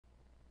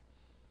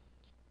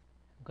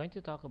going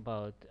to talk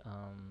about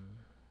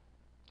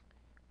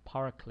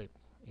Powerclip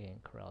in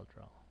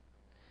CorelDraw,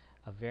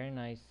 a very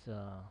nice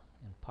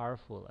and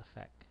powerful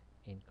effect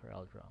in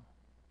CorelDraw.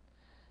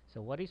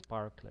 So what is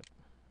Powerclip?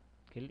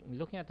 Okay,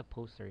 looking at the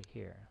poster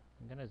here,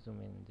 I'm gonna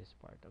zoom in this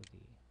part of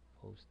the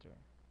poster.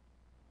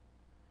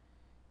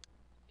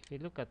 If you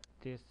look at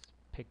these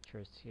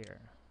pictures here,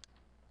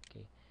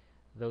 okay,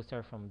 those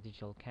are from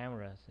digital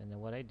cameras, and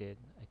then what I did,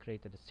 I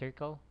created a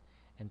circle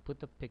and put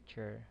the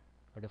picture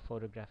or the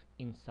photograph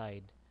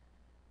inside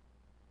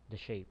the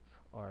shape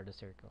or the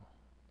circle.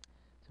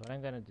 So what I'm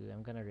gonna do,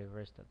 I'm gonna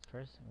reverse that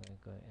first. I'm gonna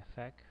go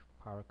Effect,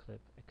 Powerclip,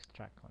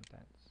 Extract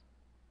Contents.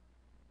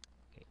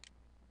 Okay,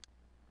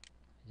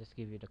 I just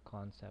give you the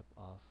concept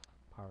of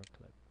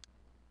Powerclip.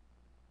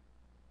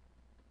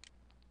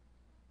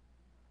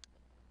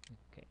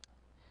 Okay,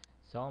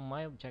 so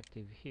my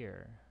objective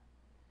here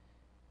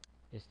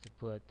is to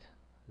put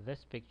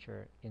this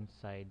picture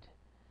inside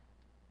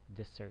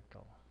this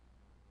circle.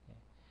 Okay,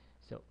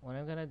 so what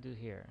I'm gonna do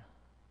here,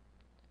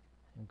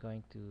 I'm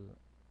going to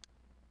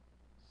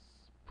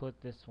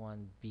put this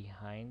one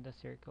behind the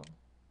circle.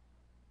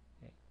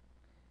 Okay,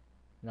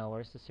 now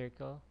where's the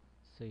circle?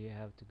 So you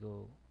have to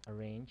go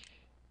Arrange,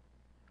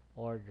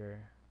 Order,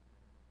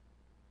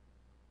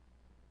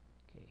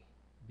 okay,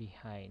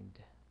 Behind.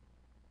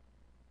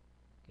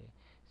 Okay,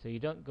 so you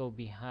don't go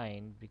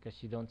behind because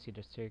you don't see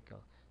the circle.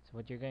 So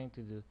what you're going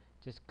to do,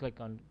 just click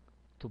on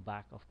to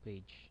back of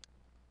page.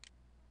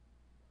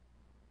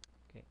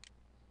 Okay,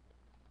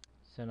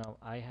 so now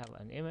I have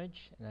an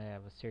image and I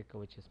have a circle,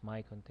 which is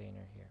my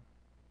container here.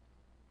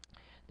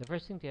 The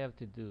first thing you have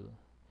to do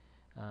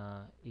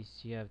is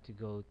you have to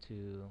go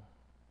to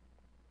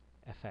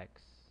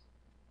Effects.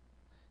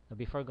 Now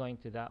before going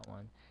to that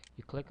one,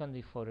 you click on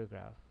the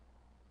photograph,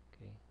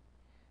 okay,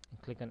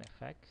 and click on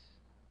Effects,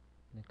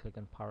 and then click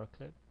on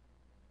Powerclip,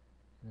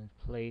 and then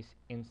Place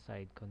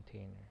Inside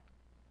Container.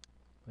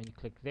 When you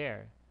click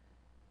there,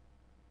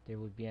 there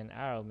would be an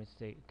arrow which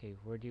say, okay,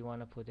 where do you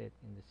want to put it?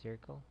 In the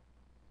circle?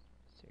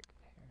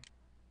 Circle here.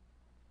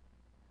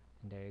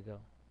 And there you go.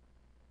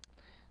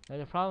 Now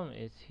the problem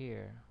is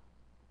here,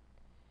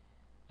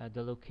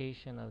 the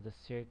location of the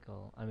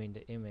circle, I mean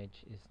the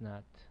image, is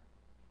not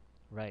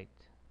right.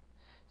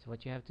 So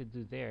what you have to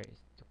do there is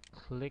to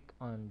click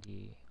on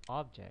the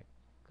object,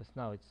 because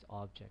now it's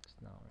objects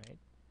now, right?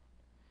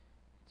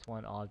 It's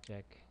one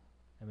object,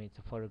 I mean it's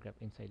a photograph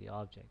inside the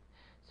object.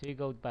 So you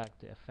go back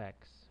to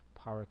Effects,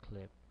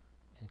 Powerclip,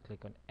 and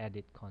click on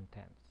Edit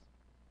Contents.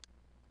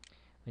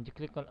 When you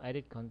click on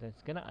Edit Contents,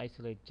 it's gonna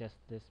isolate just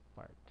this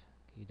part.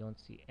 Okay, you don't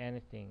see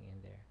anything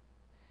in there.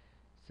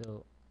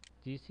 So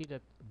do you see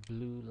that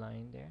blue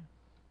line there?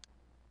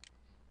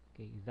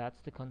 Okay,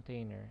 that's the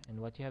container, and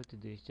what you have to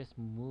do is just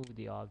move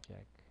the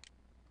object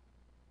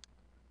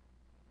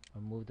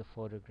or move the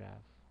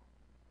photograph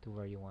to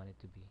where you want it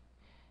to be,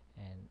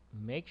 and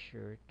make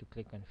sure to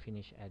click on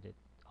Finish Edit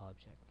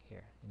Object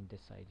here in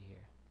this side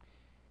here,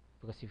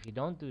 because if you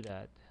don't do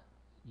that,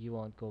 you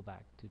won't go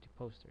back to the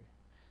poster.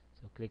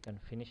 So click on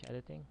Finish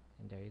Editing,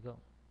 and there you go.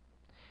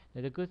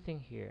 Now the good thing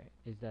here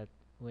is that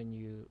when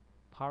you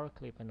power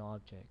clip an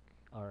object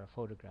or a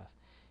photograph,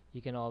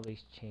 you can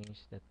always change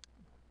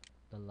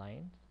the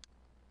line.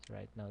 So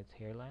right now it's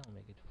hairline, I'll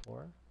make it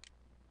 4.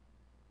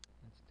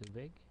 That's too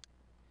big.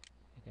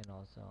 I can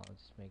also, I'll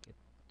just make it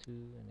 2,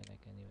 and then I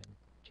can even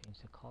change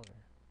the color.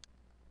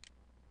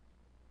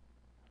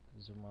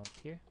 Zoom out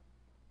here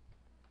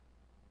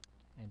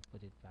and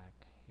put it back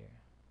here.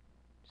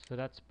 So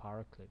that's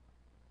power clip.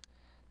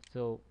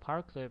 So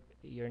power clip,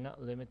 you're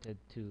not limited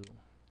to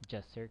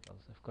just circles.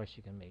 Of course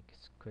you can make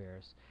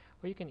squares,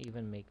 or you can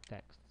even make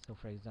text. So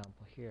for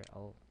example here,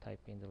 I'll type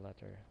in the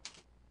letter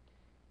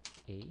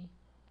A.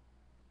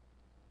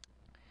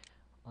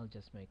 I'll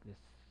just make this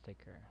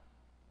thicker.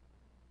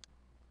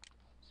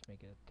 Just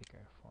make it a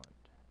thicker font.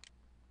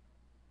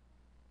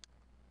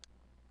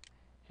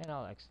 And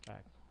I'll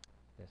extract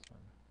this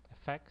one.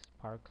 Effects,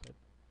 power clip,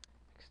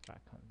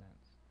 extract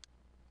contents.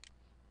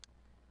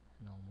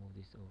 And I'll move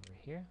this over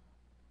here.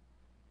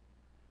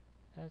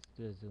 Let's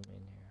do a zoom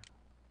in here.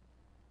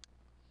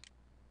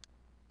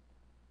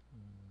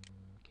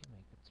 Okay,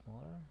 make it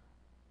smaller.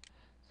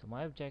 So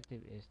my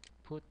objective is to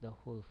put the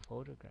whole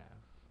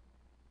photograph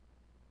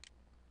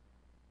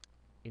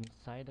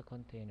inside the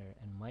container,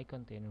 and my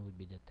container would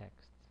be the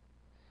text.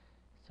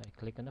 So I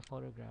click on the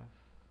photograph.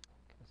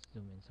 Let's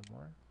zoom in some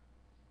more.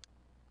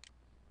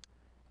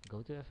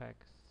 Go to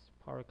Effects,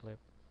 Power Clip,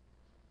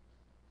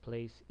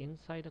 place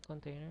inside the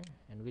container,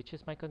 and which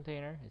is my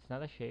container. It's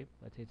not a shape,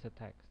 but it's a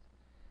text.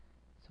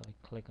 So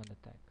I click on the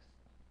text.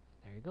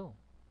 There you go.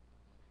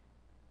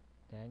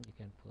 Then you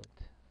can put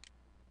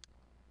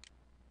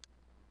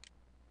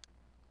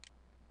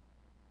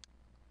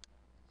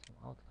some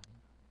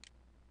outline,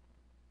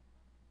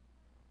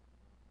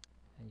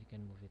 and you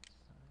can move it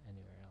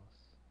anywhere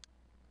else.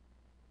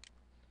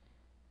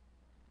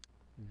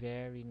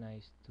 Very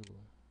nice tool.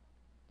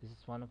 This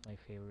is one of my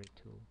favorite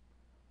tools,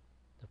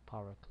 the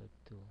Power Clip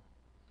tool.